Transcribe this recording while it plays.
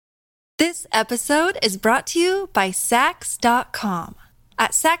This episode is brought to you by Sax.com.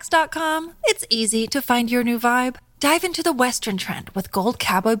 At Sax.com, it's easy to find your new vibe. Dive into the Western trend with gold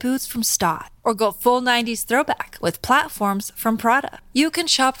cowboy boots from Stott, or go full 90s throwback with platforms from Prada. You can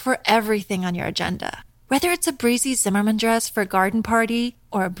shop for everything on your agenda, whether it's a breezy Zimmermann dress for a garden party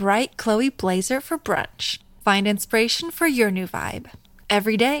or a bright Chloe blazer for brunch. Find inspiration for your new vibe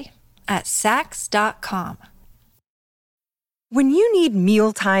every day at Sax.com. When you need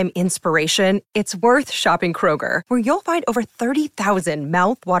mealtime inspiration, it's worth shopping Kroger, where you'll find over 30,000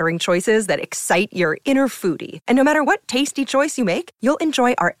 mouth-watering choices that excite your inner foodie. And no matter what tasty choice you make, you'll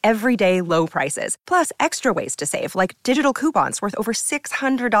enjoy our everyday low prices, plus extra ways to save, like digital coupons worth over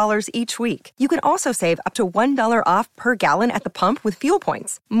 $600 each week. You can also save up to $1 off per gallon at the pump with fuel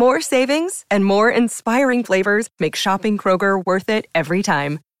points. More savings and more inspiring flavors make shopping Kroger worth it every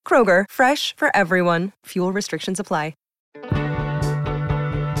time. Kroger, fresh for everyone. Fuel restrictions apply.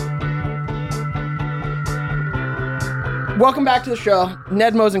 Welcome back to the show.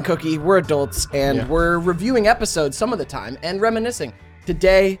 Ned, Mose, and Cookie. We're adults, and we're reviewing episodes some of the time and reminiscing.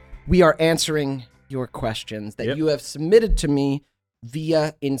 Today, we are answering your questions that you have submitted to me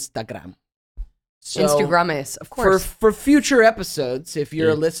via Instagram. So, Instagram, of course. For future episodes, if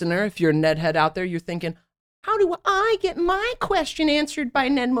you're a listener, if you're a Ned head out there, you're thinking, how do I get my question answered by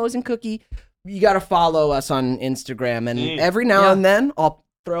Ned, Mose, and Cookie? You got to follow us on Instagram, and every now and then, I'll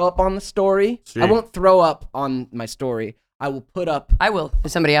throw up on the story. I won't throw up on my story. I will put up. I will, if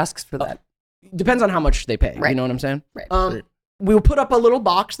somebody asks for that. Depends on how much they pay. Right. You know what I'm saying? Right. We will put up a little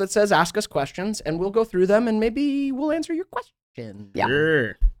box that says ask us questions, and we'll go through them, and maybe we'll answer your question. Yeah.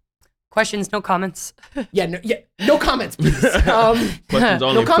 Sure. Questions, no comments. No comments, please. Questions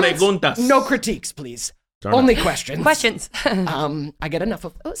only. No comments, Preguntas. no critiques, please. Turn Only up. questions. Questions. I get enough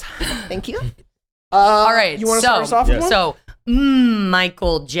of those. Thank you. All right. You want to start us off with one? So,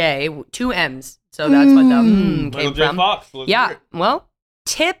 Michael J, 2 M's. So that's what the came Michael J. from. Fox. Let's hear it. Well,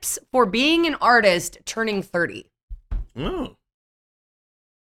 tips for being an artist turning 30. Oh.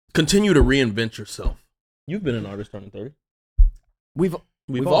 Continue to reinvent yourself. You've been an artist turning 30. We've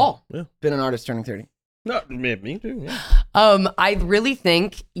all Yeah. been an artist turning 30. No, me too. Yeah. I really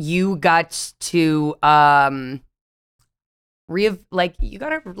think you got to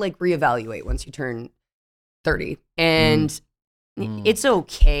reevaluate once you turn 30, and it's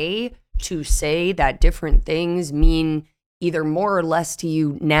okay to say that different things mean either more or less to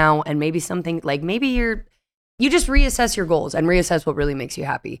you now, and maybe something like maybe you just reassess your goals and reassess what really makes you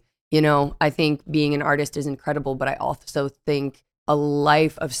happy. You know, I think being an artist is incredible, but I also think a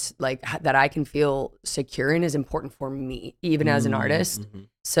life of like that I can feel secure in is important for me, even as an artist.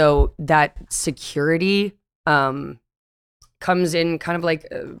 So that security comes in kind of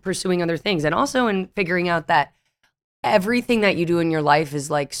like pursuing other things, and also in figuring out that everything that you do in your life is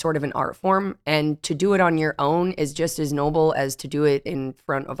like sort of an art form, and to do it on your own is just as noble as to do it in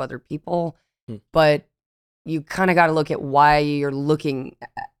front of other people. But you kind of got to look at why you're looking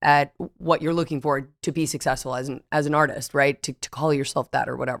at what you're looking for to be successful as an artist, right? To call yourself that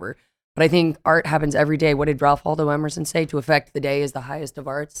or whatever. But I think art happens every day. What did Ralph Waldo Emerson say? To affect the day is the highest of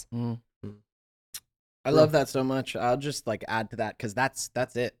arts. I love that so much. I'll just like add to that because that's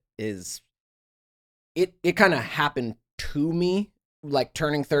it. It kind of happened to me. Like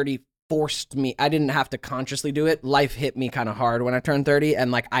turning 30 forced me. I didn't have to consciously do it. Life hit me kind of hard when I turned 30,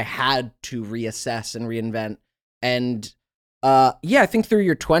 and like I had to reassess and reinvent. And I think through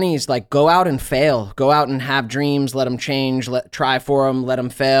your 20s, like go out and fail. Go out and have dreams. Let them change. Try for them. Let them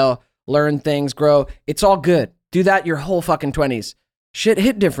fail. Learn things. Grow. It's all good. Do that your whole fucking 20s. Shit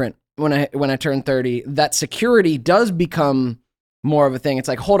hit different when I turned 30. That security does become more of a thing. It's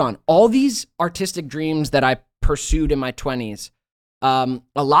like, hold on, all these artistic dreams that I pursued in my 20s, a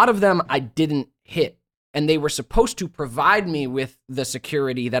lot of them I didn't hit, and they were supposed to provide me with the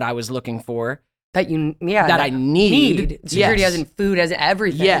security that I was looking for. That I need. Security as in food, as in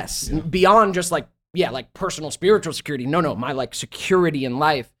everything. Yes. Beyond just like personal spiritual security. No, my like security in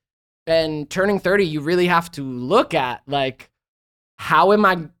life. And turning 30, you really have to look at like, how am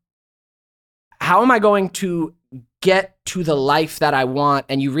I going to get to the life that I want?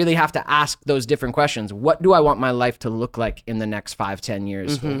 And you really have to ask those different questions. What do I want my life to look like in the next 5-10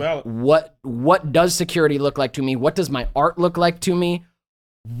 years? What does security look like to me? What does my art look like to me?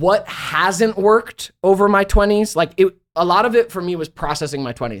 What hasn't worked over my 20s? Like a lot of it for me was processing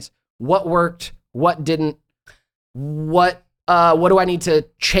my 20s. What worked? What didn't? What do I need to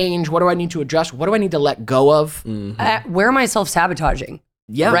change? What do I need to adjust? What do I need to let go of? Where am I self-sabotaging?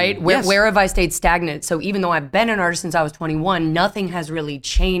 Yeah. Right? Where have I stayed stagnant? So even though I've been an artist since I was 21, nothing has really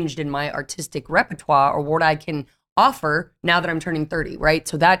changed in my artistic repertoire or what I can offer now that I'm turning 30, right?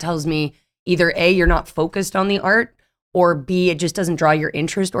 So that tells me either A, you're not focused on the art, or B, it just doesn't draw your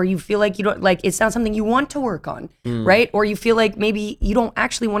interest, or you feel like you don't, like, it's not something you want to work on, right? Or you feel like maybe you don't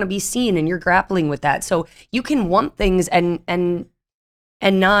actually want to be seen and you're grappling with that. So you can want things and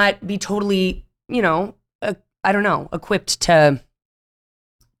not be totally, equipped to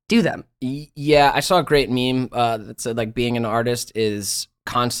do them. Yeah, I saw a great meme that said, like, being an artist is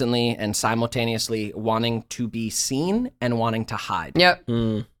constantly and simultaneously wanting to be seen and wanting to hide. Yep.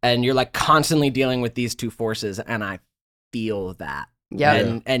 And you're like constantly dealing with these two forces, and I feel that.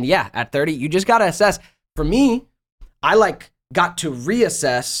 Yeah. And yeah, at 30, you just got to assess. For me, I like got to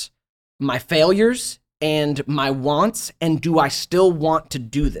reassess my failures and my wants, and do I still want to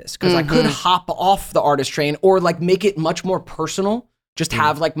do this? Because I could hop off the artist train or like make it much more personal, just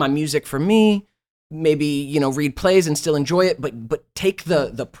have like my music for me, maybe, read plays and still enjoy it, but take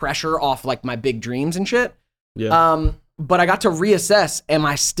the pressure off like my big dreams and shit. Yeah. But I got to reassess, am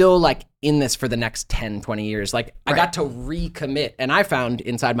I still like in this for the next 10, 20 years? Like I got to recommit, and I found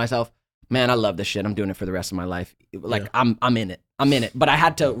inside myself, man, I love this shit. I'm doing it for the rest of my life. Like I'm in it. But I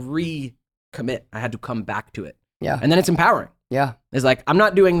had to recommit. I had to come back to it. Yeah. And then it's empowering. Yeah. It's like, I'm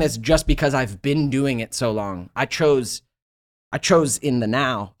not doing this just because I've been doing it so long. I chose in the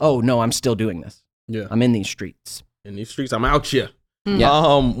now. Oh no, I'm still doing this. Yeah. I'm in these streets. In these streets, I'm out here.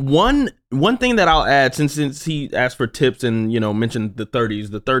 Yeah. One thing that I'll add, since he asked for tips and mentioned the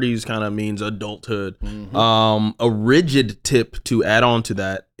 30s. The 30s kind of means adulthood. A rigid tip to add on to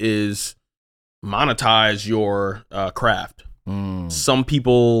that is monetize your craft. Some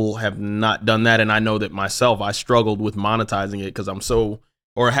people have not done that, and I know that myself, I struggled with monetizing it because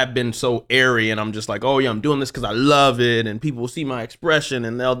have been so airy, and I'm just like, oh yeah, I'm doing this because I love it, and people will see my expression,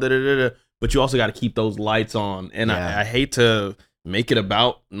 and they'll da-da-da-da. But you also got to keep those lights on, and I hate to make it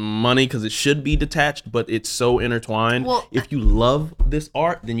about money because it should be detached, but it's so intertwined. Well, if you love this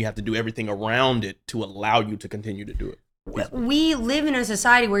art, then you have to do everything around it to allow you to continue to do it. We live in a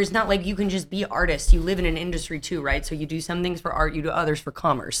society where it's not like you can just be artists. You live in an industry too, right? So you do some things for art, you do others for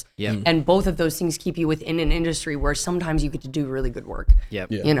commerce. Yeah. And both of those things keep you within an industry where sometimes you get to do really good work.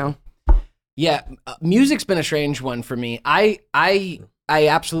 Yep. Yeah. Music's been a strange one for me. I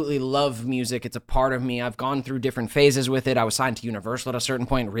absolutely love music. It's a part of me. I've gone through different phases with it. I was signed to Universal at a certain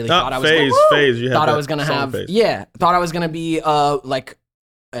point. Really thought I was thought I was gonna be like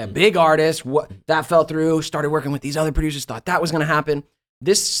a big artist. What that fell through. Started working with these other producers. Thought that was gonna happen.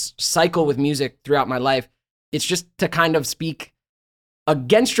 This cycle with music throughout my life, it's just to kind of speak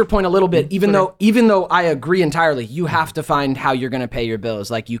against your point a little bit. Even though I agree entirely, you have to find how you're gonna pay your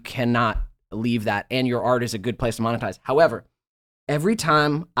bills. Like you cannot leave that, and your art is a good place to monetize. However, every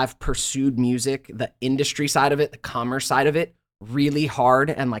time I've pursued music, the industry side of it, the commerce side of it, really hard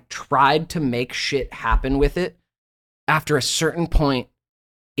and like tried to make shit happen with it, after a certain point,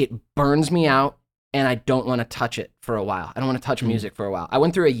 it burns me out and I don't want to touch it for a while. I don't want to touch music for a while. I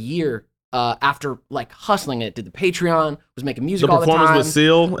went through a year after like hustling it, did the Patreon, was making music all the time. The performance with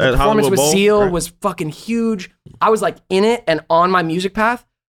Seal at Hollywood Bowl was fucking huge. I was like in it and on my music path,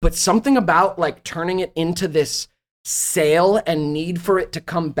 but something about like turning it into this sale and need for it to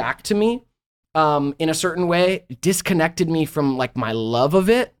come back to me in a certain way disconnected me from like my love of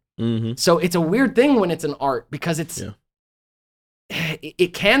it. So it's a weird thing when it's an art because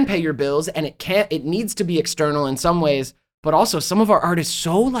it can pay your bills and it needs to be external in some ways, but also some of our art is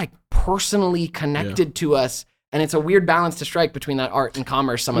so like personally connected to us, and it's a weird balance to strike between that art and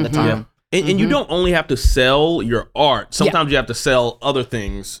commerce some of the time. And you don't only have to sell your art. Sometimes you have to sell other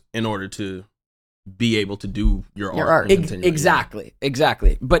things in order to be able to do your art. Exactly.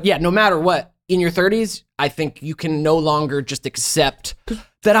 But yeah, no matter what, in your 30s, I think you can no longer just accept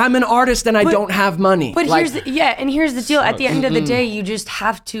that I'm an artist and I don't have money. But here's the deal. At the end of the day, you just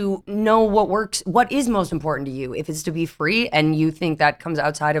have to know what works, what is most important to you. If it's to be free and you think that comes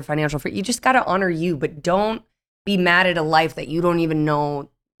outside of financial free, you just got to honor you, but don't be mad at a life that you don't even know,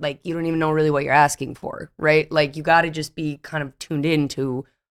 like you don't even know really what you're asking for, right? Like you got to just be kind of tuned in to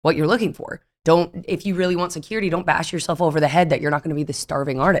what you're looking for. If you really want security, don't bash yourself over the head that you're not going to be the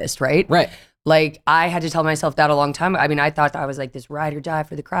starving artist, right? Right. Like I had to tell myself that a long time. I mean, I thought I was like this ride or die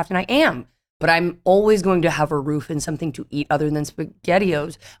for the craft, and I am. But I'm always going to have a roof and something to eat other than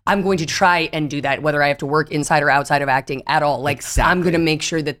SpaghettiOs. I'm going to try and do that, whether I have to work inside or outside of acting at all. Like I'm going to make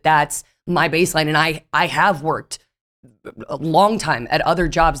sure that that's my baseline. And I have worked a long time at other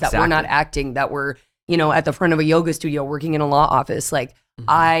jobs that were not acting, that were, at the front of a yoga studio, working in a law office. Like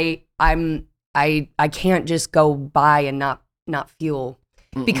I can't just go by and not feel,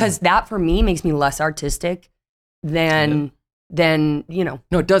 because that for me makes me less artistic than. No,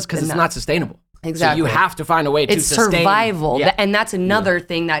 it does, because it's not sustainable. Exactly. So you have to find a way to it's sustain. survival. Yeah. And that's another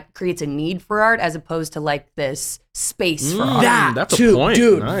thing that creates a need for art as opposed to like this space for art. That That's a too, point.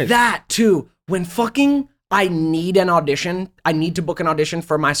 dude. Nice. That too. When fucking I need an audition, I need to book an audition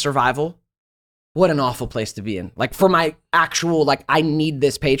for my survival. What an awful place to be in. Like for my actual, like I need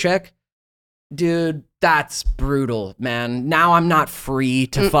this paycheck. Dude, that's brutal, man. Now I'm not free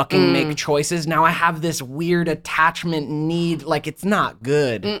to fucking make choices. Now I have this weird attachment need. Like it's not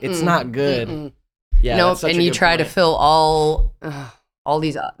good. It's not good. Yeah. Nope. that's such And a you good try to point. fill all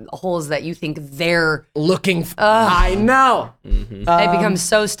these holes that you think they're. Looking. I know. Mm-hmm. It becomes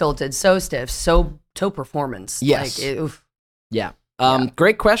so stilted, so stiff, so performance. Yes. Like, oof. Yeah.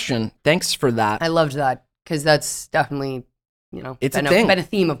 Great question. Thanks for that. I loved that because that's definitely, It's been a thing. been a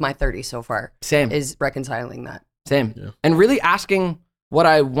theme of my 30s so far. Same. Is reconciling that. Same. Yeah. And really asking what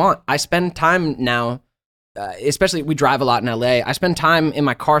I want. I spend time now, especially we drive a lot in LA. I spend time in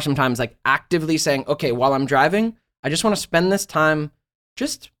my car sometimes, like actively saying, okay, while I'm driving, I just want to spend this time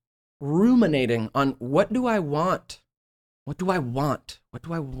just ruminating on what do I want? What do I want? What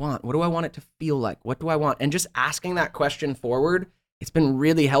do I want? What do I want it to feel like? What do I want? And just asking that question forward, it's been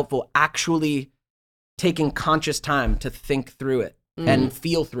really helpful actually taking conscious time to think through it and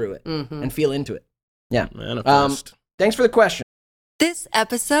feel through it and feel into it. Yeah. Manifest. Thanks for the question. This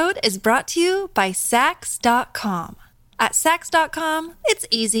episode is brought to you by Sax.com. At Sax.com, it's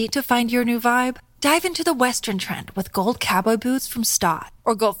easy to find your new vibe. Dive into the Western trend with gold cowboy boots from Stott,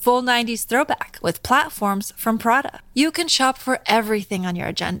 or go full 90s throwback with platforms from Prada. You can shop for everything on your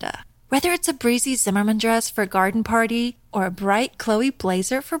agenda, whether it's a breezy Zimmermann dress for a garden party or a bright Chloe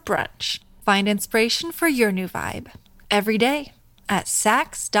blazer for brunch. Find inspiration for your new vibe every day at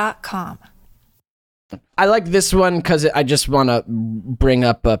Sax.com. I like this one because I just want to bring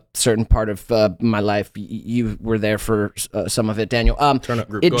up a certain part of my life. You were there for some of it, Daniel. Turn up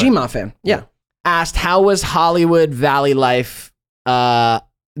group. It Go ahead. Gma fan. Yeah. Asked, how was Hollywood Valley life?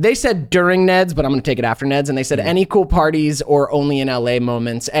 They said during Ned's, but I'm going to take it after Ned's. And they said any cool parties or only in LA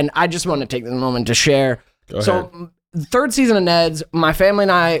moments. And I just want to take the moment to share. Go ahead. So third season of Ned's, my family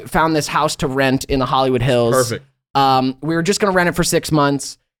and I found this house to rent in the Hollywood Hills. Perfect. We were just going to rent it for 6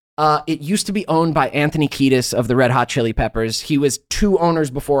 months. It used to be owned by Anthony Kiedis of the Red Hot Chili Peppers. He was 2 owners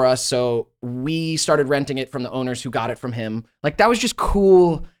before us, so we started renting it from the owners who got it from him. Like, that was just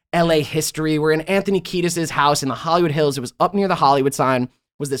cool LA history. We're in Anthony Kiedis' house in the Hollywood Hills. It was up near the Hollywood sign. It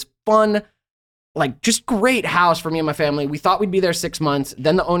was this fun, like, just great house for me and my family. We thought we'd be there 6 months.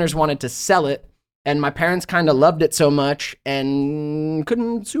 Then the owners wanted to sell it, and my parents kind of loved it so much and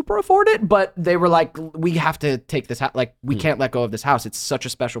couldn't super afford it, but they were like, we have to take this house. Like, we can't let go of this house. It's such a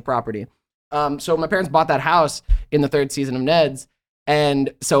special property. So my parents bought that house in the 3rd season of Ned's.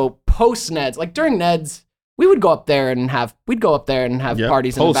 And so post Ned's, like during Ned's, we would go up there and have Yeah,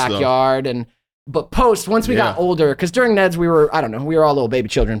 parties in the post, though. backyard. But post, once we got older, because during Ned's we were all little baby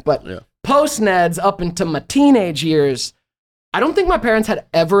children, but post Ned's up into my teenage years, I don't think my parents had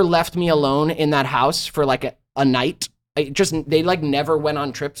ever left me alone in that house for like a night. They like never went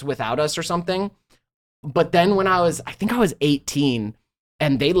on trips without us or something. But then when I think I was 18,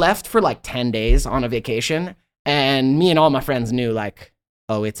 and they left for like 10 days on a vacation, and me and all my friends knew like,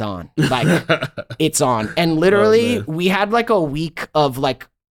 oh, it's on. Like, it's on. And literally we had like a week of like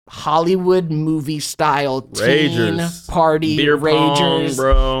Hollywood movie style teen Ragers. party, Beer pong, ragers,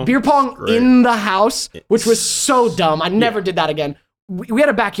 bro. beer pong Great. in the house, which was so dumb. I never did that again. We had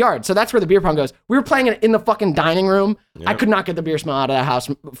a backyard, so that's where the beer pong goes. We were playing it in the fucking dining room. I could not get the beer smell out of that house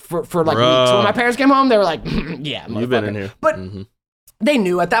for like Bro. weeks. So when my parents came home, they were like, yeah, You've been in motherfucker. here. But they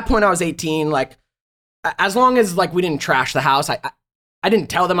knew at that point I was 18. Like, as long as like we didn't trash the house, I didn't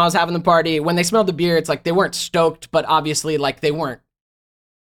tell them I was having the party. When they smelled the beer, it's like they weren't stoked, but obviously like they weren't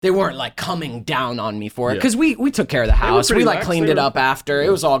like coming down on me for it, because we took care of the house. pretty We like lax. cleaned They it were- up after. It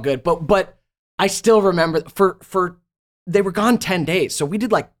was all good. But I still remember for they were gone 10 days, so we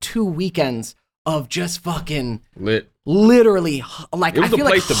did like 2 weekends of just fucking Lit. literally like It was I the feel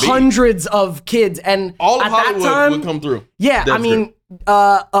like place to be. hundreds of kids, and All of at that Hollywood time, would come through. yeah, Dead I mean,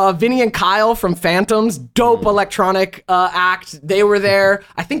 Vinny and Kyle from Phantoms, dope electronic act. They were there.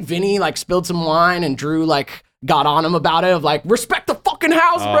 I think Vinny like spilled some wine, and Drew like got on him about it of like, respect the fucking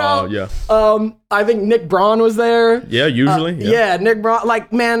house, bro. Yeah. I think Nick Braun was there. Yeah, usually. Yeah, Nick Braun.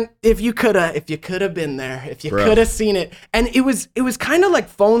 Like, man, if you could have been there, if you Bro. could have seen it, and it was kind of like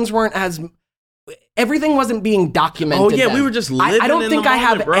phones weren't as. Everything wasn't being documented. Oh, yeah, then. we were just I living don't in think the I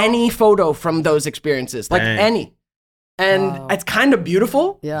have moment, bro. any photo from those experiences, like Dang. any. And it's kind of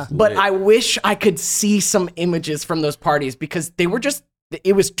beautiful. Yeah. But Lit. I wish I could see some images from those parties, because they were just,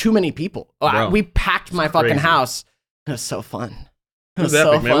 it was too many people. Bro, We packed my fucking crazy. house. It was so fun. It was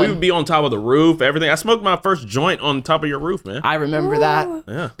so epic, man. fun. We would be on top of the roof, everything. I smoked my first joint on top of your roof, man. I remember that.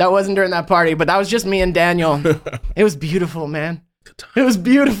 Yeah. That wasn't during that party, but that was just me and Daniel. It was beautiful, man. It was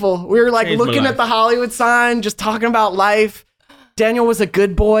beautiful. We were like Changed my looking life. at the Hollywood sign, just talking about life. Daniel was a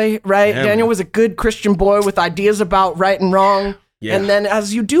good boy, right? Yeah, Daniel man. was a good Christian boy with ideas about right and wrong. Yeah. And then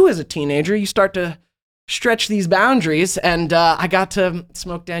as you do as a teenager, you start to stretch these boundaries. And I got to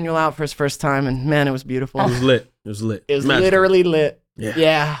smoke Daniel out for his first time. And man, it was beautiful. It was lit. It was lit. It was Magical. literally lit.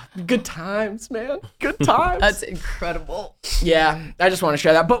 Yeah. Good times, man. Good times. That's incredible. Yeah. I just want to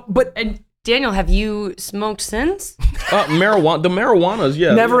share that. But And Daniel, have you smoked since? Marijuana. The marijuanas,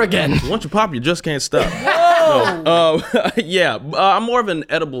 yeah. Never again. Once you pop, you just can't stop. Whoa. Yeah. I'm more of an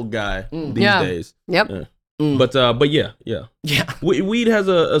edible guy these Yeah. days. Yep. Yeah. But yeah. yeah. Weed has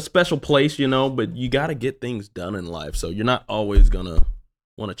a special place, but you got to get things done in life. So you're not always gonna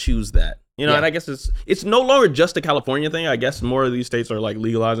want to choose that, Yeah. And I guess it's no longer just a California thing. I guess more of these states are like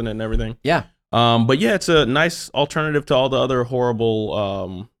legalizing it and everything. Yeah. But yeah, it's a nice alternative to all the other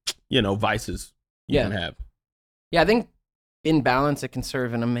horrible, vices you Yeah. can have. Yeah, I think in balance, it can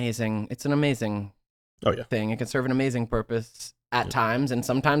serve an amazing Oh yeah. thing. It can serve an amazing purpose at times, and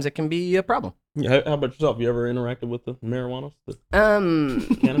sometimes it can be a problem. Yeah. How about yourself? You ever interacted with the marijuana, the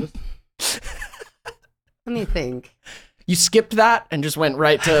Let cannabis? me think. You skipped that and just went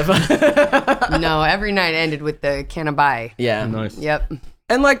right to No, every night ended with the cannabi. yeah. Nice. Yep.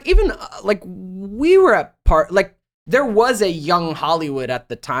 And like even like we were at there was a young Hollywood at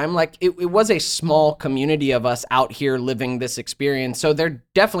the time. Like it was a small community of us out here living this experience. So they're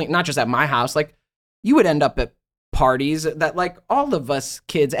definitely not just at my house. Like you would end up at parties that like all of us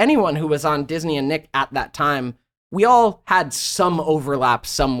kids, anyone who was on Disney and Nick at that time, we all had some overlap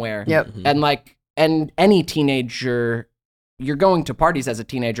somewhere. Yep. And any teenager, you're going to parties as a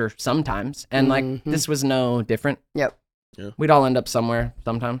teenager sometimes. And like this was no different. Yep. We'd all end up somewhere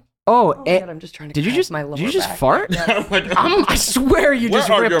sometime. Oh, Oh my God, I'm just trying to. did you catch just my lower did you just back. fart? Oh my God. I swear you just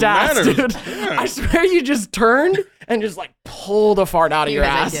Where are ripped your ass, manners? dude. Yeah. I swear you just turned and just like pulled a fart out of your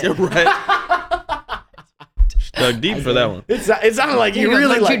Yes, I ass. did. You're right. Dug deep for that one. It sounded like you He goes,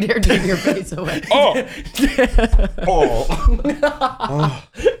 really "Don't like. you dare take your face away. Oh. Oh.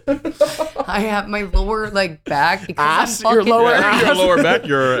 I have my lower back because Ass? I'm Your fucking. lower Yeah, ass? your lower back.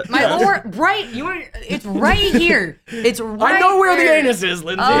 Your My lower right. You want? It's right here. It's right. I know where the there. anus is,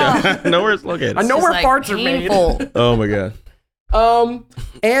 Lindsay. Yeah. Know where it's located. I know It's where like farts are made. painful. Oh my God.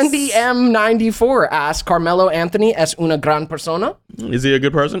 Andy M94 asked, Carmelo Anthony es una gran persona? Is he a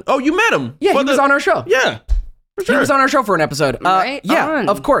good person? Oh, you met him. Yeah, For he was on our show. Yeah. For sure. He was on our show for an episode. Right yeah, on.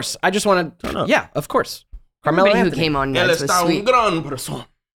 of course. I just want to. up. Yeah, of course. Carmelo Everybody who Anthony. came on Él nights was está un sweet. gran persona.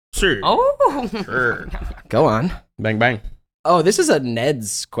 Sure. Oh. Sure. Go on. Bang bang. Oh, this is a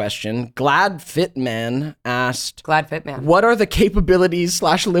Ned's question. Glad Fit Man asked, Glad fit man. what are the capabilities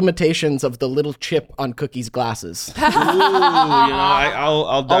 / limitations of the little chip on Cookie's glasses? Ooh,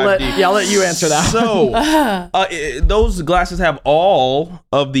 I'll dive deep. I'll let you answer that. So, those glasses have all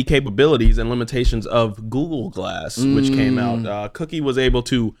of the capabilities and limitations of Google Glass, which came out. Cookie was able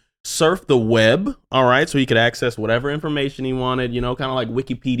to surf the web, all right, so he could access whatever information he wanted, kind of like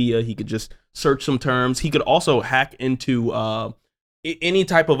Wikipedia. He could just search some terms. He could also hack into any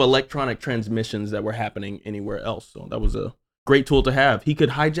type of electronic transmissions that were happening anywhere else. So that was a great tool to have. He could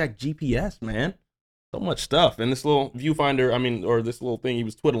hijack GPS, man. So much stuff. And this little viewfinder, or this little thing he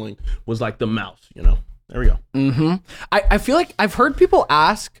was twiddling was like the mouse, There we go. Mm-hmm. I feel like I've heard people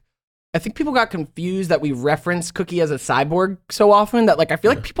ask, I think people got confused that we reference Cookie as a cyborg so often that I feel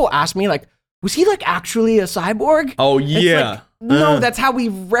like people ask me was he actually a cyborg? Oh, It's yeah. No, that's how we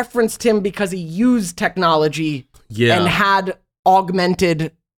referenced him because he used technology Yeah. and had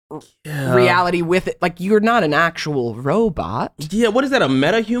augmented reality with it. You're not an actual robot. Yeah, what is that, a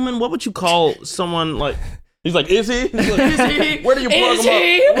meta-human? What would you call someone like... He's like, is he? He's like, is he? Where do you plug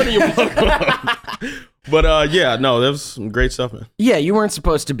him up? Where do you plug him up? But yeah, no, that was some great stuff, man. Yeah, you weren't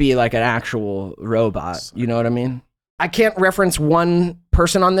supposed to be an actual robot. You know what I mean? I can't reference one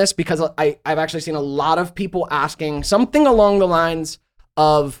person on this because I've actually seen a lot of people asking something along the lines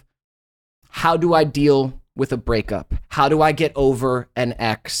of, how do I deal with a breakup? How do I get over an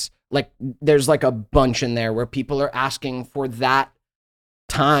ex? There's a bunch in there where people are asking for that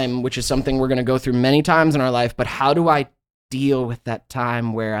time, which is something we're going to go through many times in our life. But how do I deal with that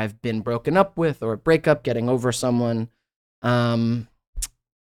time where I've been broken up with, or a breakup, getting over someone?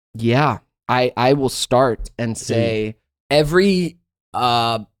 Yeah, I will start and say every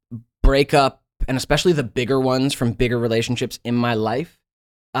breakup, and especially the bigger ones from bigger relationships in my life,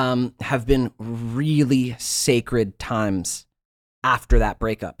 have been really sacred times after that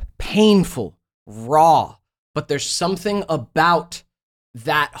breakup. Painful, raw, but there's something about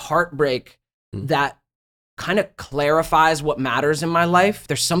that heartbreak that kind of clarifies what matters in my life.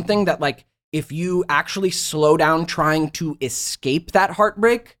 There's something that, like, if you actually slow down trying to escape that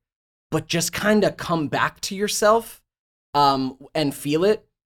heartbreak, but just kind of come back to yourself and feel it,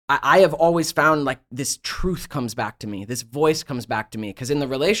 I have always found like this truth comes back to me. This voice comes back to me. Because in the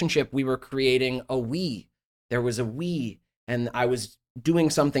relationship, we were creating a we. There was a we. And I was doing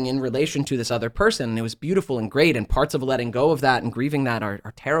something in relation to this other person. And it was beautiful and great. And parts of letting go of that and grieving that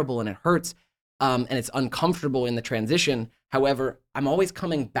are terrible and it hurts. And it's uncomfortable in the transition. However, I'm always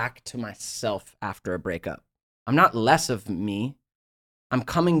coming back to myself after a breakup. I'm not less of me. I'm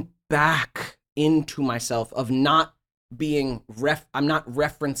coming back into myself of not being I'm not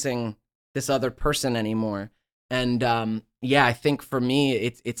referencing this other person anymore. And I think for me,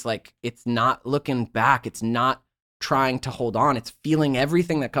 it's like, it's not looking back. It's not trying to hold on. It's feeling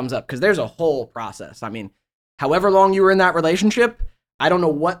everything that comes up. Because there's a whole process. I mean, however long you were in that relationship, I don't know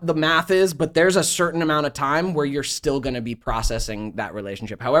what the math is, but there's a certain amount of time where you're still going to be processing that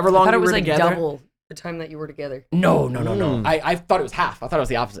relationship. However long you were together. I thought it was like double the time that you were together. No. I thought it was half. I thought it was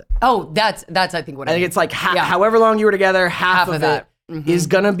the opposite. Oh, that's I think what I think it's like however long you were together, half of that it is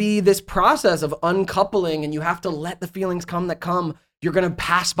going to be this process of uncoupling, and you have to let the feelings come that come. You're going to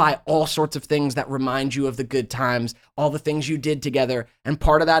pass by all sorts of things that remind you of the good times, all the things you did together. And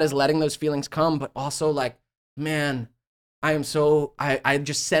part of that is letting those feelings come, but also like, man, I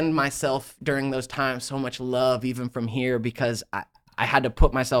just send myself during those times so much love, even from here, because I had to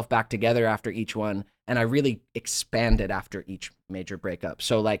put myself back together after each one. And I really expanded after each major breakup.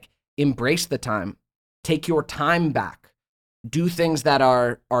 So like, embrace the time, take your time back, do things that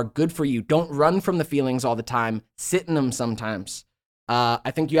are good for you. Don't run from the feelings all the time. Sit in them sometimes.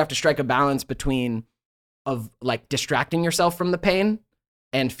 I think you have to strike a balance between of like distracting yourself from the pain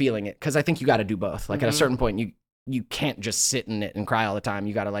and feeling it. Cause I think you got to do both. Like at a certain point, you can't just sit in it and cry all the time.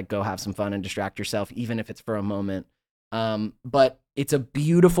 You got to like go have some fun and distract yourself, even if it's for a moment. But it's a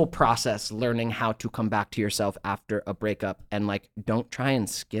beautiful process learning how to come back to yourself after a breakup, and like, don't try and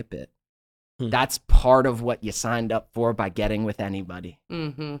skip it. That's part of what you signed up for by getting with anybody.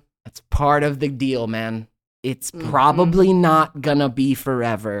 That's part of the deal, man. It's probably not gonna be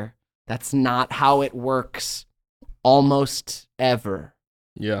forever. That's not how it works almost ever.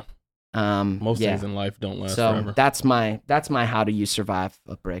 Yeah. Most things in life don't last forever. That's my how do you survive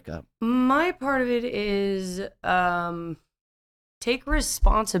a breakup. My part of it is take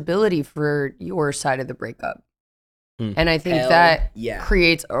responsibility for your side of the breakup. And I think that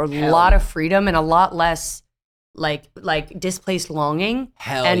creates a lot of freedom and a lot less like displaced longing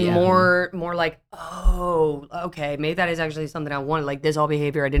more like, oh, okay, maybe that is actually something I wanted. Like this all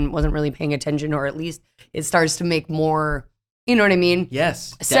behavior wasn't really paying attention, or at least it starts to make more, you know what I mean?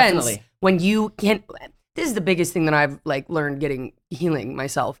 Yes, sense definitely. When you can't. This is the biggest thing that I've like learned healing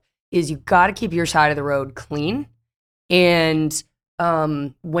myself is you got to keep your side of the road clean. And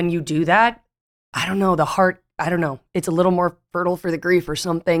when you do that, I don't know, the heart, I don't know, it's a little more fertile for the grief or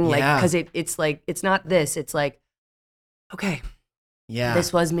something. Like, because it's like, it's not this, it's like, okay,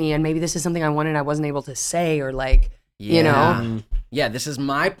 this was me, and maybe this is something I wanted I wasn't able to say, or like, you know. Yeah, this is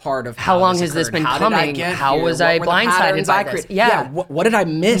my part of how long has this been coming? How was I blindsided by this? What did I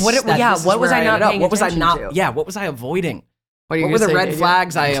miss? What was I not paying attention to? Yeah, what was I avoiding? What were the red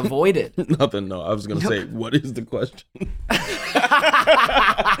flags I avoided? Nothing, no. I was going to say, what is the question?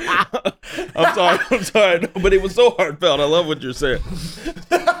 I'm sorry. No, but it was so heartfelt. I love what you're saying.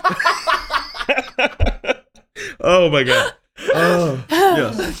 Oh, my God.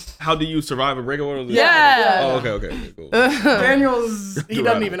 Yes. How do you survive a breakup? Oh, okay, cool. Daniel's, he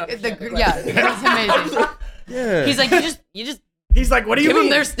doesn't even know. It's amazing. Yeah. He's like, you just he's like, what do you give mean?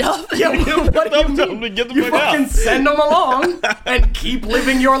 them their stuff. Yeah, what do you mean? Get them you fucking send them along and keep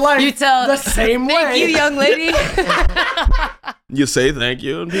living your life the same way. Thank you, young lady. You say thank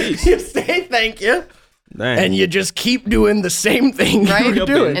you and peace. You say thank you. Dang. And you just keep doing the same thing right? you're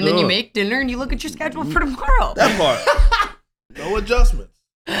doing. And then you make dinner and you look at your schedule for tomorrow. That part. No adjustments.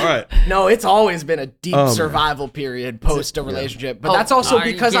 All right. No, it's always been a deep survival period post a relationship. But that's also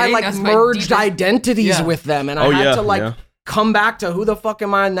because I like merged identities with them, and I had to come back to who the fuck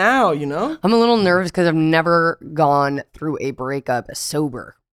am I now, you know? I'm a little nervous because I've never gone through a breakup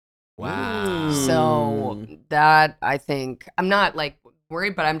sober. Wow. So that, I think, I'm not like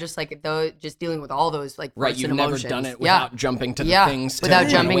worried, but I'm just like, just dealing with all those like you've and never emotions. done it without jumping to the things. Without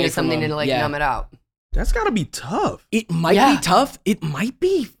jumping to something to like numb it out. That's gotta be tough. It might be tough. It might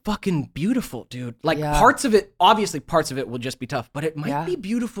be fucking beautiful, dude. Like parts of it will just be tough, but it might be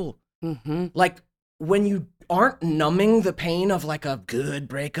beautiful. Mm-hmm. Like when you aren't numbing the pain of like a good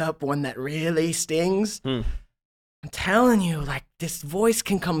breakup, one that really stings. I'm telling you, like, this voice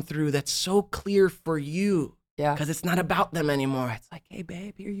can come through that's so clear for you. Yeah. Because it's not about them anymore. It's like, hey,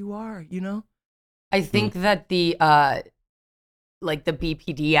 babe, here you are, you know? I think that the like the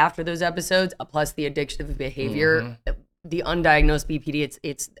BPD after those episodes, plus the addictive behavior, the undiagnosed BPD,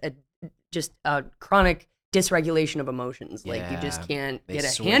 it's just a chronic dysregulation of emotions. Like you just can't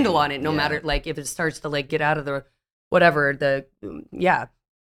get a handle on it, no matter like if it starts to like get out of the whatever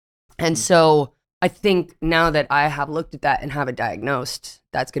And so I think now that I have looked at that and have it diagnosed,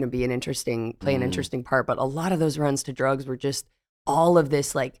 that's going to be an interesting part. But a lot of those runs to drugs were just all of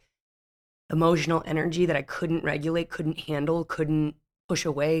this like emotional energy that I couldn't regulate, couldn't handle, couldn't push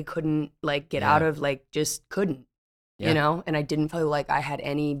away, couldn't like get out of, like just couldn't, you know? And I didn't feel like I had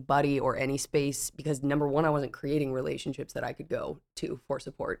anybody or any space because number one, I wasn't creating relationships that I could go to for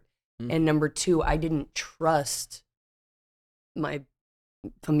support. And number two, I didn't trust my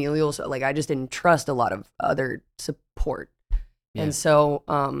familial, like I just didn't trust a lot of other support. And so,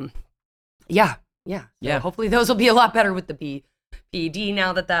 So hopefully those will be a lot better with the BPD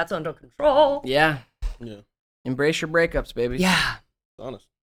now that that's under control. Yeah. Embrace your breakups, baby. Yeah. Honest.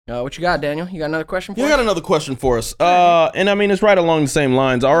 What you got, Daniel? You got another question for us? I got another question for us. And I mean, it's right along the same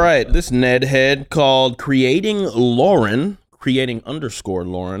lines. All right. This Ned head called creating _Lauren,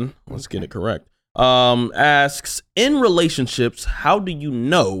 let's get it correct, asks, in relationships, how do you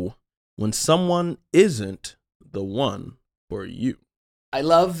know when someone isn't the one for you? I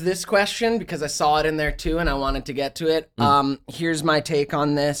love this question because I saw it in there too and I wanted to get to it. Here's my take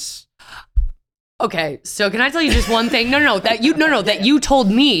on this. Okay, so can I tell you just one thing? That you told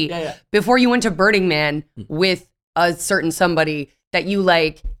me before you went to Burning Man with a certain somebody that you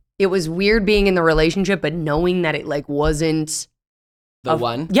like, it was weird being in the relationship, but knowing that it like wasn't the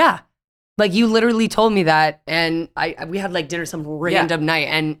one? Yeah. Like you literally told me that and we had like dinner some random night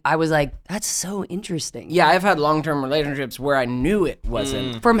and I was like, that's so interesting. Yeah, I've had long-term relationships where I knew it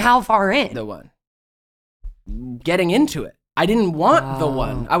wasn't From how far in? the one. Getting into it. I didn't want the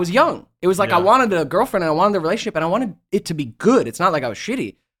one. I was young. It was like I wanted a girlfriend and I wanted a relationship and I wanted it to be good. It's not like I was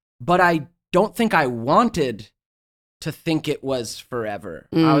shitty, but I don't think I wanted to think it was forever.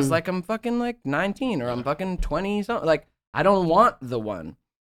 I was like, I'm fucking like 19 or I'm fucking 20 something. Like, I don't want the one.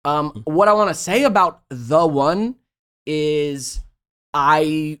 What I want to say about the one is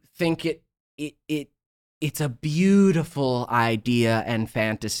I think it's a beautiful idea and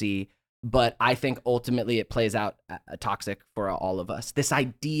fantasy, but I think ultimately it plays out toxic for all of us. This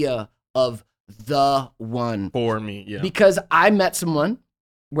idea of the one. For me, yeah. Because I met someone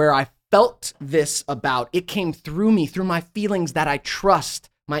where I felt this about, it came through me, through my feelings that I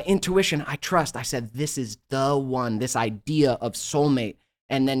trust, my intuition, I trust. I said, this is the one, this idea of soulmate.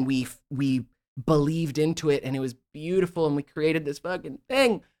 And then we believed into it and it was beautiful and we created this fucking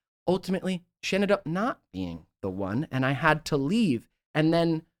thing. Ultimately, she ended up not being the one and I had to leave. And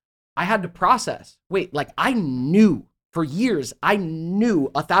then I had to process. Wait, like I knew for years, I knew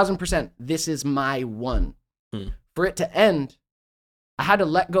 1,000% this is my one. For it to end, I had to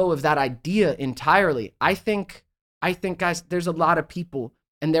let go of that idea entirely. I think guys, there's a lot of people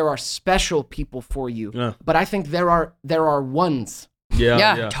and there are special people for you. Yeah. But I think there are ones.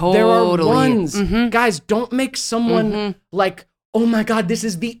 Yeah, totally. There are ones. Guys, don't make someone like, oh my God, this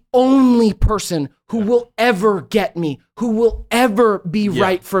is the only person who will ever get me, who will ever be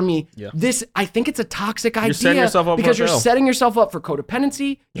right for me. Yeah. This, I think it's a toxic idea. You're setting yourself up because you're setting yourself up for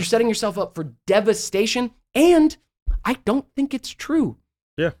codependency. You're setting yourself up for devastation. And I don't think it's true.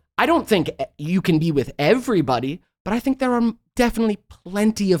 Yeah. I don't think you can be with everybody, but I think there are definitely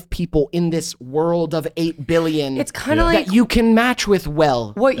plenty of people in this world of 8 billion it's kind of like that you can match with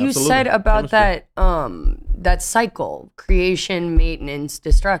well. What you said about that cycle, creation, maintenance,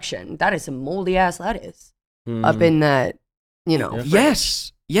 destruction. That is some moldy ass lettuce up in that,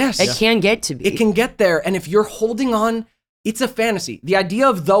 Yes. It can get to be. It can get there. And if you're holding on, it's a fantasy. The idea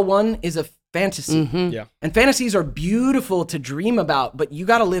of the one is a fantasy. Yeah. And fantasies are beautiful to dream about, but you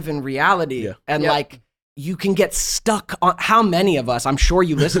got to live in reality. Yeah. And like, you can get stuck on how many of us, I'm sure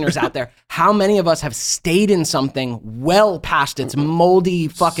you listeners out there, how many of us have stayed in something well past its moldy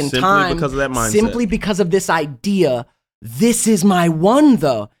fucking time. Simply because of that mindset. Simply because of this idea. This is my one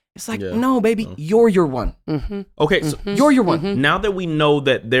though. It's like, no, baby, you're your one. Okay, so you're your one. Now that we know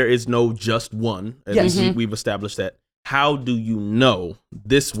that there is no just one, at least we've established that, how do you know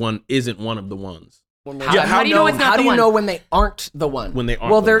this one isn't one of the ones? How do you know it's not the one? How do you know when they aren't the one? When they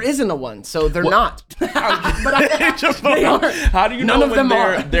aren't. Well, there isn't a one, so they're not. But they aren't. How do you know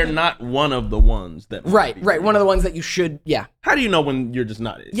when they're not one of the ones that? Right. One of the ones that you should. Yeah. How do you know when you're just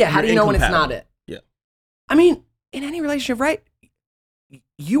not it? Yeah. How do you know when it's not it? Yeah. I mean, in any relationship, right?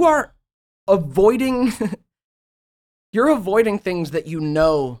 You are avoiding you're avoiding things that you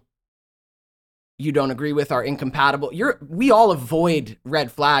know you don't agree with, are incompatible. We all avoid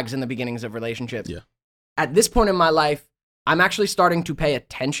red flags in the beginnings of relationships. Yeah. At this point in my life, I'm actually starting to pay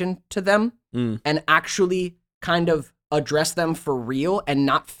attention to them and actually kind of address them for real and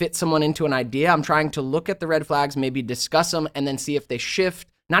not fit someone into an idea. I'm trying to look at the red flags, maybe discuss them, and then see if they shift,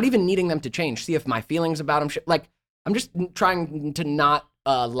 not even needing them to change, see if my feelings about them shift. Like, I'm just trying to not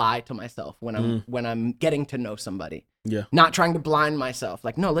lie to myself when I'm getting to know somebody. Yeah. Not trying to blind myself.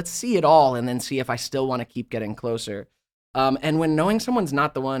 Like, no, let's see it all and then see if I still want to keep getting closer. And when knowing someone's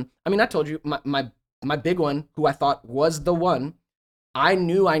not the one, I mean, I told you my big one, who I thought was the one, I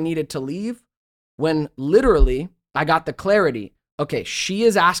knew I needed to leave when literally I got the clarity. Okay, she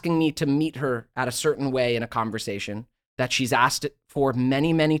is asking me to meet her at a certain way in a conversation that she's asked it for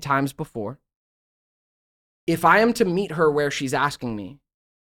many, many times before. If I am to meet her where she's asking me,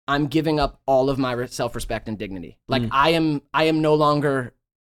 I'm giving up all of my self-respect and dignity. Like I am no longer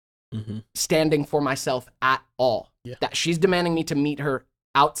standing for myself at all. Yeah. That she's demanding me to meet her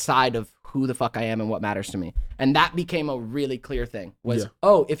outside of who the fuck I am and what matters to me. And that became a really clear thing was,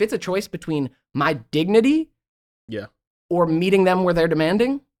 oh, if it's a choice between my dignity or meeting them where they're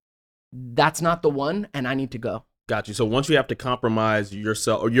demanding, that's not the one, and I need to go. Got you. So once you have to compromise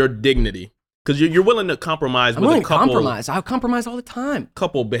yourself or your dignity, because you're willing to compromise I'm with willing a couple. to compromise. I'll compromise all the time.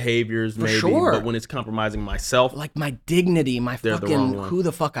 Couple behaviors, For maybe. sure. But when it's compromising myself, Like my dignity, my They're the fucking wrong one. who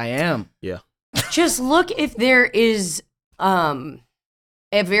the fuck I am. yeah. Just look if there is a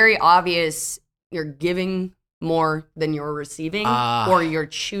very obvious you're giving more than you're receiving or you're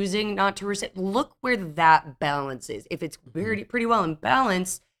choosing not to receive. Look where that balance is. If it's pretty well in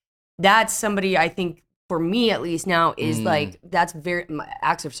balance, that's somebody I think for me at least now is like that's very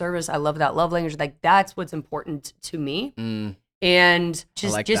acts of service. I love that love language. Like that's what's important to me. And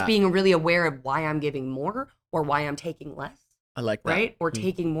just like that. being really aware of why I'm giving more or why I'm taking less. I like that. Right? Or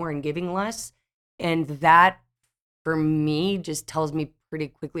taking more and giving less. And that, for me, just tells me pretty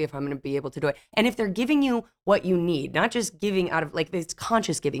quickly if I'm going to be able to do it. And if they're giving you what you need, not just giving out of, like, it's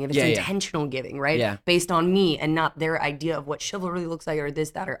conscious giving, if it's intentional giving, right? Yeah. Based on me and not their idea of what chivalry looks like or this,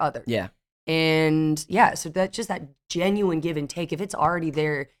 that, or other. Yeah. And, yeah, so that's just that genuine give and take. If it's already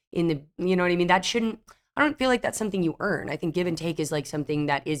there in the, you know what I mean? That shouldn't, I don't feel like that's something you earn. I think give and take is, like, something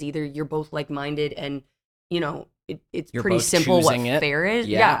that is either you're both like-minded and, you know, it's You're pretty both simple what choosing it. fair is.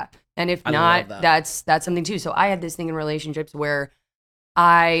 Yeah. And if I not, love that. that's something too. So I had this thing in relationships where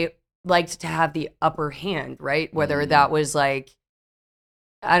I liked to have the upper hand, right? Whether that was like,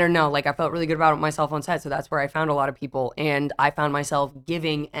 I don't know, like I felt really good about myself on set. So that's where I found a lot of people. And I found myself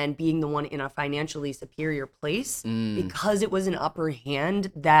giving and being the one in a financially superior place because it was an upper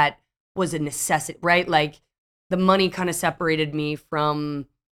hand that was a necessity, right? Like the money kind of separated me from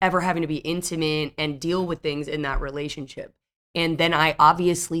ever having to be intimate and deal with things in that relationship. And then I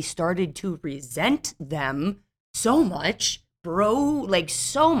obviously started to resent them so much, bro, like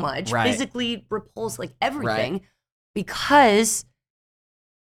so much, physically repulsed, like everything, because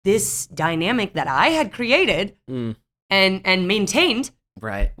this dynamic that I had created and maintained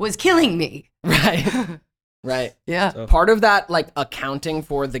was killing me. Right. Yeah. So- Part of that, like accounting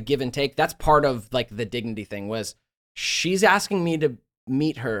for the give and take, that's part of like the dignity thing was she's asking me to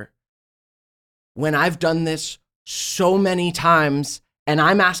meet her when I've done this so many times, and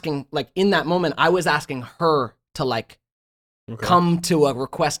I'm asking, like in that moment, I was asking her to like come to a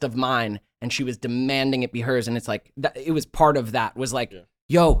request of mine, and she was demanding it be hers, and it's like it was part of that was like,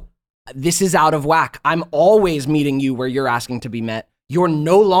 yo, this is out of whack. I'm always meeting you where you're asking to be met. You're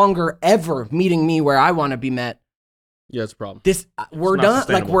no longer ever meeting me where I want to be met. Yeah, it's a problem. This we're not done. Like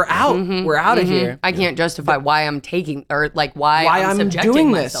sustainable. we're out. We're out of here. I can't justify why I'm taking or like why I'm subjecting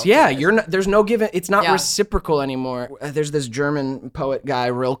doing myself this. to Yeah, this. you're not. There's no given. It's not Yeah. reciprocal anymore. There's this German poet guy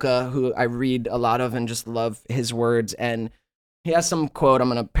Rilke who I read a lot of and just love his words. And he has some quote. I'm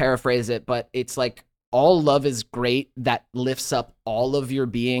gonna paraphrase it, but it's like all love is great that lifts up all of your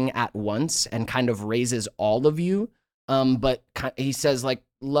being at once and kind of raises all of you. But he says like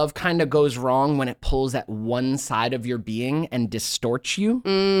love kind of goes wrong when it pulls at one side of your being and distorts you.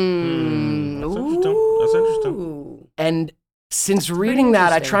 That's interesting. That's interesting. Ooh. And since reading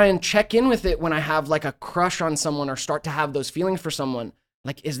that, I interesting. try and check in with it when I have like a crush on someone or start to have those feelings for someone.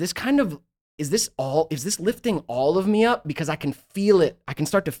 Like, is this lifting all of me up? Because I can feel it. I can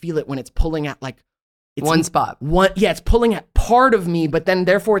start to feel it when it's pulling at like it's One spot. it's pulling at part of me, but then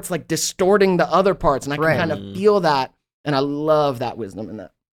therefore it's like distorting the other parts. And I can Right. kind of feel that. And I love that wisdom in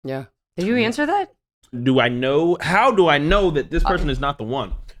that. Yeah. Did you answer that? How do I know that this person is not the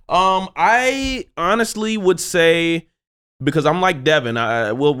one? I honestly would say because I'm like Devin.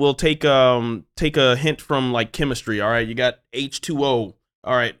 We'll take a hint from like chemistry. All right, you got H2O.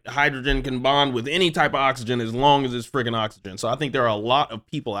 All right, hydrogen can bond with any type of oxygen as long as it's freaking oxygen. So I think there are a lot of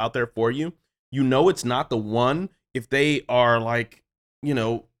people out there for you. You know, it's not the one if they are like, you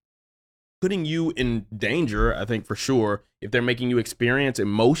know, putting you in danger. I think for sure if they're making you experience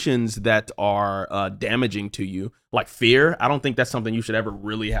emotions that are damaging to you, like fear. I don't think that's something you should ever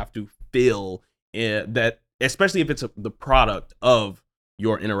really have to feel. That especially if it's the product of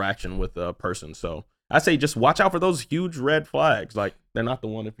your interaction with a person. So I say just watch out for those huge red flags. Like they're not the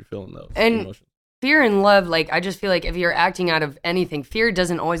one if you're feeling those emotions. Fear and love, like I just feel like if you're acting out of anything, fear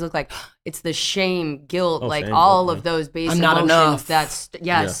doesn't always look like it's the shame, guilt, like shame, all guilt, of those base I'm not emotions. enough.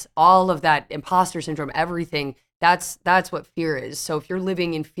 That's all of that imposter syndrome, everything. That's what fear is. So if you're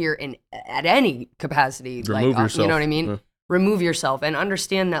living in fear at any capacity, Remove like yourself. you know what I mean? Yeah. Remove yourself and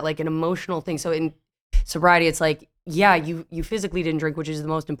understand that like an emotional thing. So in sobriety, it's like, yeah, you physically didn't drink, which is the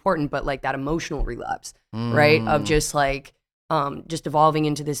most important, but like that emotional relapse, right? Of just like just evolving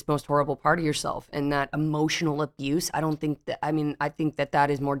into this most horrible part of yourself, and that emotional abuse. I think that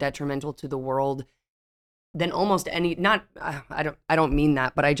is more detrimental to the world than almost any. Not, I don't mean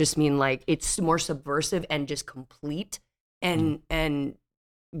that, but I just mean like it's more subversive and just complete, and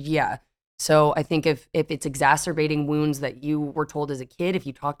yeah. So I think if it's exacerbating wounds that you were told as a kid, if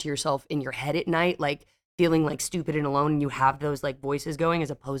you talk to yourself in your head at night, like feeling like stupid and alone, and you have those like voices going,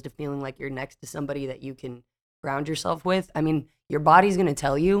 as opposed to feeling like you're next to somebody that you can ground yourself with. I mean, your body's going to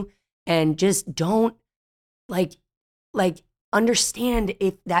tell you, and just don't like understand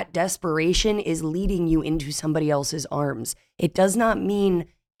if that desperation is leading you into somebody else's arms. It does not mean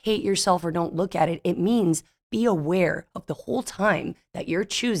hate yourself or don't look at it. It means be aware of the whole time that you're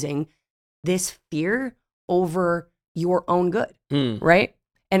choosing this fear over your own good, right?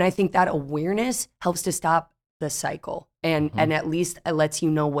 And I think that awareness helps to stop the cycle, and at least it lets you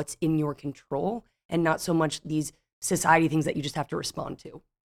know what's in your control, and not so much these society things that you just have to respond to.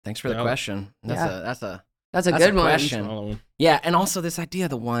 Thanks for the question. That's a good one. Question. Yeah, and also this idea of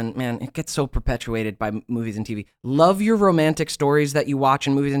the one, man, it gets so perpetuated by movies and TV. Love your romantic stories that you watch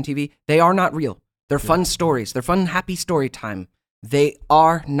in movies and TV. They are not real. They're fun stories. They're fun, happy story time. They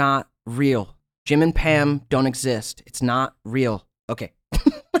are not real. Jim and Pam don't exist. It's not real. Okay.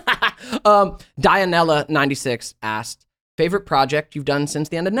 Dianella96 asked, favorite project you've done since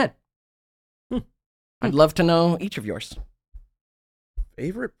the end of Ned? I'd love to know each of yours.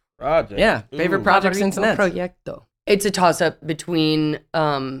 Favorite project? Yeah, favorite project since Ned. Proyecto. It's a toss-up between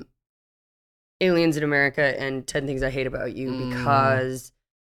Aliens in America and 10 Things I Hate About You, because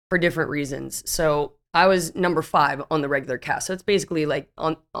for different reasons. So I was number 5 on the regular cast. So it's basically like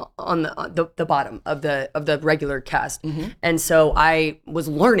on the bottom of the regular cast. And so I was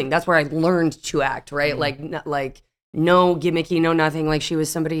learning. That's where I learned to act, right? Like no gimmicky, no nothing. Like she was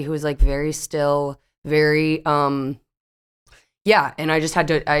somebody who was like very still, very yeah, and I just had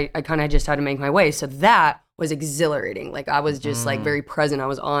to I kind of just had to make my way. So that was exhilarating. Like I was just like very present. I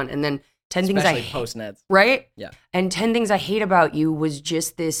was on. And then 10 Things I Hate, post Neds. Right? Yeah. And 10 Things I Hate About You was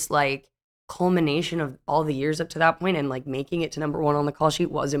just this like culmination of all the years up to that point, and like making it to number 1 on the call sheet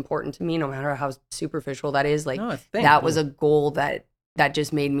was important to me, no matter how superficial that is. Like that was a goal that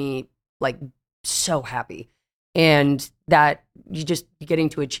just made me like so happy, and that you just getting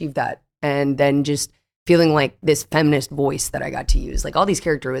to achieve that, and then just feeling like this feminist voice that I got to use. Like all these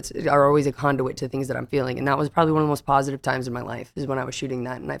characters are always a conduit to things that I'm feeling, and that was probably one of the most positive times in my life is when I was shooting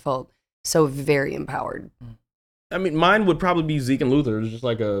that, and I felt so very empowered. I mean, mine would probably be Zeke and Luther. It was just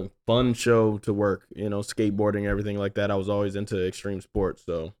like a fun show to work, you know, skateboarding, everything like that. I was always into extreme sports,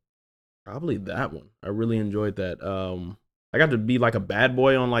 so probably that one. I really enjoyed that. I got to be like a bad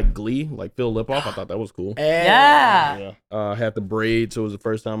boy on like Glee, like Phil Lipoff. I thought that was cool. Yeah. I had the braid, so it was the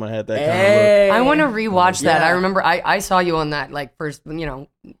first time I had that kind of look. I want to rewatch that. I remember I saw you on that like first, you know,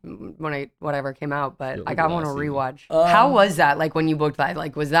 when whatever came out, but like I want to rewatch. How was that? Like when you booked that,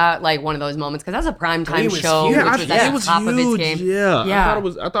 like was that like one of those moments? Because that's a primetime show, which was at the top of its game. Yeah.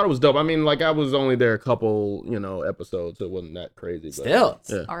 I thought it was dope. I mean, like I was only there a couple, you know, episodes, so it wasn't that crazy. But, Still.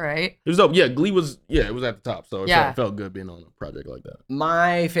 Yeah. All right. It was dope. Yeah, Glee was, it was at the top, so it felt good being on a project like that.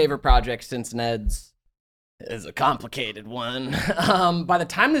 My favorite project since Ned's is a complicated one. By the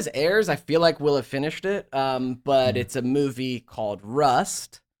time this airs, I feel like we'll have finished it. But it's a movie called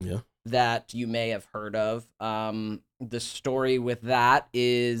Rust. Yeah. That you may have heard of. The story with that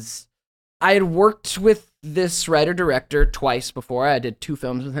is I had worked with this writer-director twice before. I did 2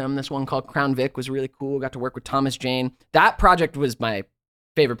 films with him. This one called Crown Vic was really cool. Got to work with Thomas Jane. That project was my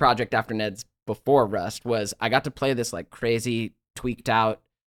favorite project after Ned's before Rust. Was I got to play this like crazy, tweaked out,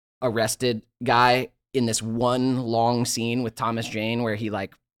 arrested guy in this one long scene with Thomas Jane where he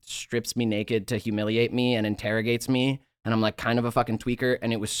like strips me naked to humiliate me and interrogates me, and I'm like kind of a fucking tweaker,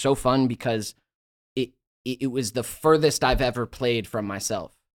 and it was so fun because it was the furthest I've ever played from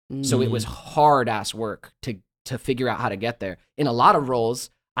myself. So it was hard ass work to figure out how to get there. In a lot of roles,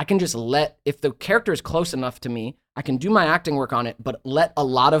 I can just if the character is close enough to me, I can do my acting work on it, but let a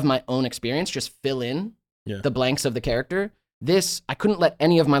lot of my own experience just fill in the blanks of the character. This, I couldn't let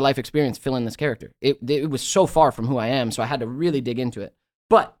any of my life experience fill in this character. It was so far from who I am, so I had to really dig into it.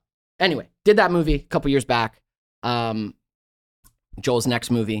 But anyway, did that movie a couple years back. Joel's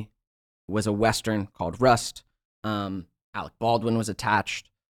next movie was a Western called Rust. Alec Baldwin was attached.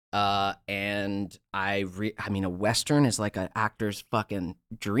 And I mean, a Western is like an actor's fucking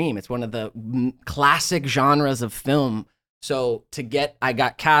dream. It's one of the classic genres of film. So I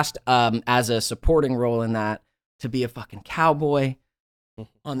got cast as a supporting role in that, to be a fucking cowboy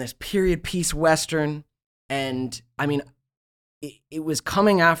on this period piece Western. And I mean, it was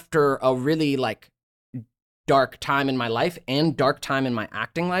coming after a really like dark time in my life and dark time in my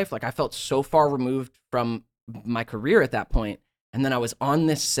acting life. Like I felt so far removed from my career at that point. And then I was on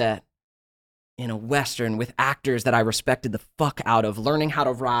this set in a Western with actors that I respected the fuck out of, learning how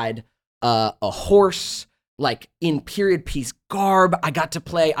to ride a horse, like in period piece garb.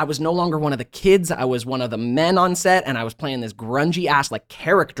 I was no longer one of the kids. I was one of the men on set, and I was playing this grungy ass like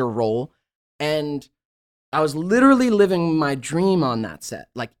character role. And I was literally living my dream on that set.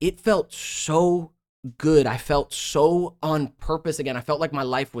 Like it felt so good. I felt so on purpose again. I felt like my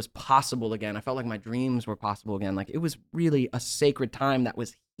life was possible again. I felt like my dreams were possible again. Like it was really a sacred time that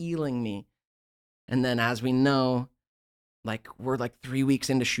was healing me. And then, as we know, like we're like 3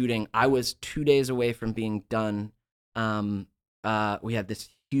 weeks into shooting. I was 2 days away from being done. We had this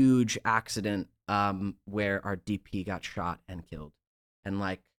huge accident where our DP got shot and killed. And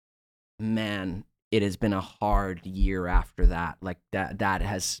like, man, it has been a hard year after that. Like that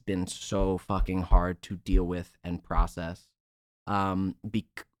has been so fucking hard to deal with and process. Kind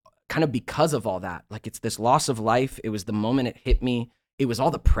of because of all that. Like it's this loss of life. It was the moment it hit me. It was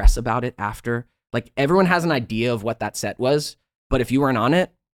all the press about it after. Like everyone has an idea of what that set was, but if you weren't on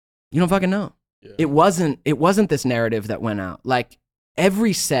it, you don't fucking know. Yeah. It wasn't this narrative that went out. Like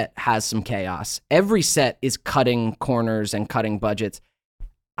every set has some chaos. Every set is cutting corners and cutting budgets.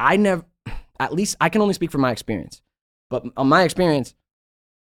 At least I can only speak from my experience, but on my experience,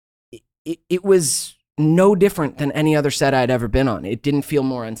 it was no different than any other set I'd ever been on. It didn't feel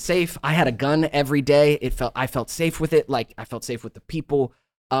more unsafe. I had a gun every day. I felt safe with it. Like I felt safe with the people.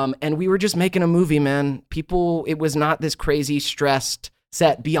 And we were just making a movie, man. It was not this crazy stressed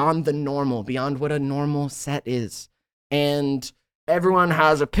set beyond the normal, beyond what a normal set is. And everyone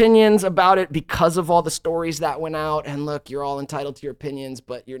has opinions about it because of all the stories that went out. And look, you're all entitled to your opinions,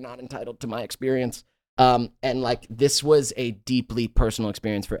 but you're not entitled to my experience. And like, this was a deeply personal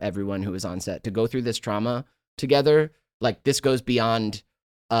experience for everyone who was on set to go through this trauma together. Like this goes beyond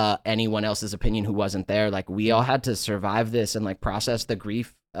anyone else's opinion who wasn't there. Like we all had to survive this and like process the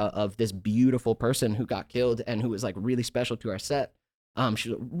grief of this beautiful person who got killed and who was like really special to our set.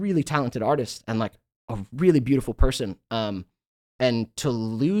 She's a really talented artist and like a really beautiful person. And to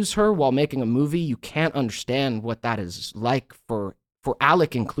lose her while making a movie, you can't understand what that is like for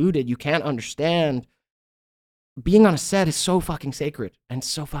Alec included. You can't understand. Being on a set is so fucking sacred and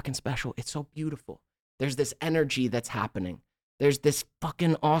so fucking special. It's so beautiful. There's this energy that's happening. There's this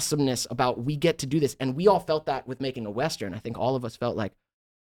fucking awesomeness about we get to do this. And we all felt that with making a Western. I think all of us felt like,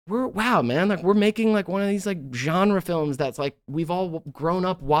 wow, man, like we're making like one of these like genre films that's like we've all grown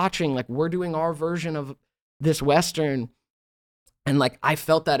up watching. Like we're doing our version of this Western. And like I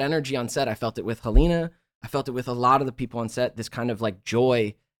felt that energy on set. I felt it with Helena. I felt it with a lot of the people on set. This kind of like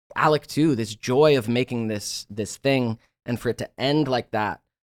joy. Alec too, this joy of making this thing, and for it to end like that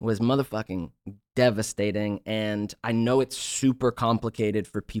was motherfucking devastating. And I know it's super complicated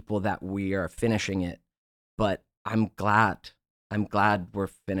for people that we are finishing it, but I'm glad we're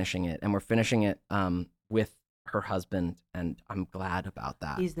finishing it, and we're finishing it with her husband, and I'm glad about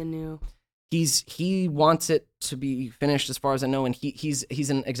that. He's the new. He wants it to be finished as far as I know, and he's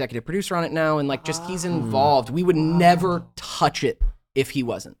an executive producer on it now, and like just he's involved. We would never touch it if he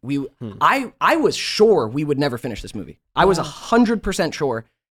wasn't. I was sure we would never finish this movie. I was 100% sure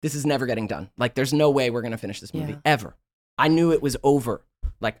this is never getting done. Like there's no way we're gonna finish this movie ever. I knew it was over.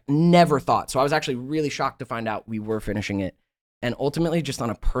 Like never thought. So I was actually really shocked to find out we were finishing it. And ultimately, just on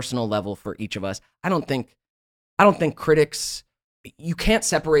a personal level for each of us, I don't think critics, you can't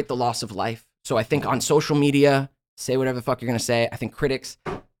separate the loss of life. So I think on social media, say whatever the fuck you're gonna say. I think critics,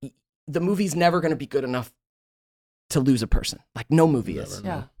 the movie's never gonna be good enough to lose a person. Like no movie is.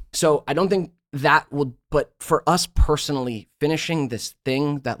 Yeah. So I don't think but for us personally, finishing this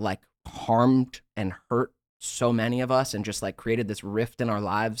thing that like harmed and hurt so many of us and just like created this rift in our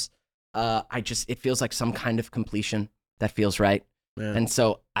lives, it feels like some kind of completion that feels right. Yeah. And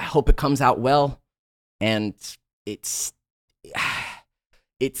so I hope it comes out well. And it's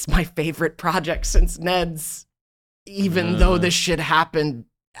my favorite project since Ned's, even though this shit happened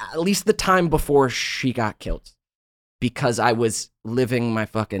at least the time before she got killed, because I was living my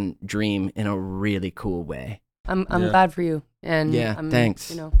fucking dream in a really cool way. I'm glad for you. And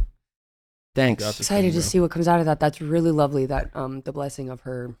thanks. Thanks. Excited to see what comes out of that. That's really lovely, that the blessing of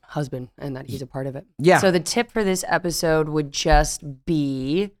her husband and that he's a part of it. Yeah. So the tip for this episode would just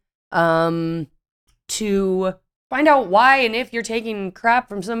be to find out why and if you're taking crap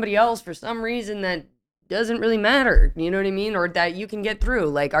from somebody else for some reason that doesn't really matter. You know what I mean? Or that you can get through.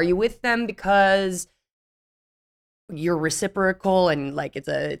 Like, are you with them because you're reciprocal and like it's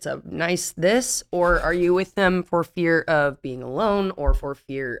a nice this, or are you with them for fear of being alone or for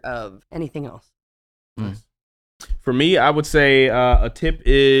fear of anything else? For me, I would say a tip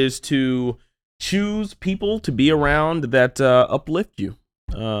is to choose people to be around that uplift you.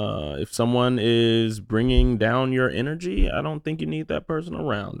 If someone is bringing down your energy, I don't think you need that person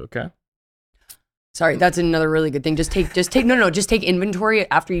around. Okay. Sorry, that's another really good thing. Just take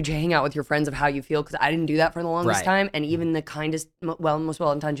inventory after you hang out with your friends of how you feel, because I didn't do that for the longest time, and even the kindest, most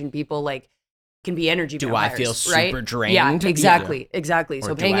well-intentioned people like can be energy vampires. Do I feel super drained? Yeah, exactly. Or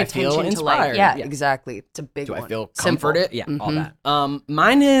so paying attention to like, exactly. It's a big one. Do I feel comforted? Yeah, all that.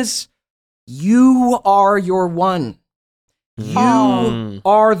 Mine is, you are your one. You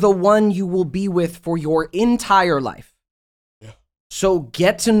are the one you will be with for your entire life. So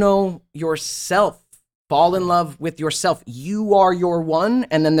get to know yourself. Fall in love with yourself. You are your one,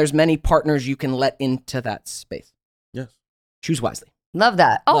 and then there's many partners you can let into that space. Yes. Choose wisely. Love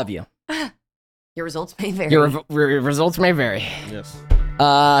that. Love you. Your results may vary. Your results may vary. Yes.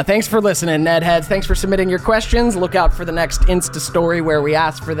 Thanks for listening, Nedheads. Thanks for submitting your questions. Look out for the next Insta story where we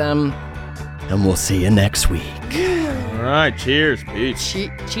ask for them. And we'll see you next week. All right. Cheers. Peace.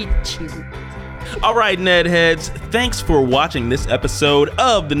 Cheers. All right, Nedheads, thanks for watching this episode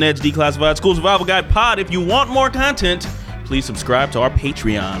of the Ned's Declassified School Survival Guide pod. If you want more content, please subscribe to our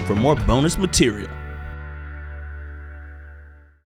Patreon for more bonus material.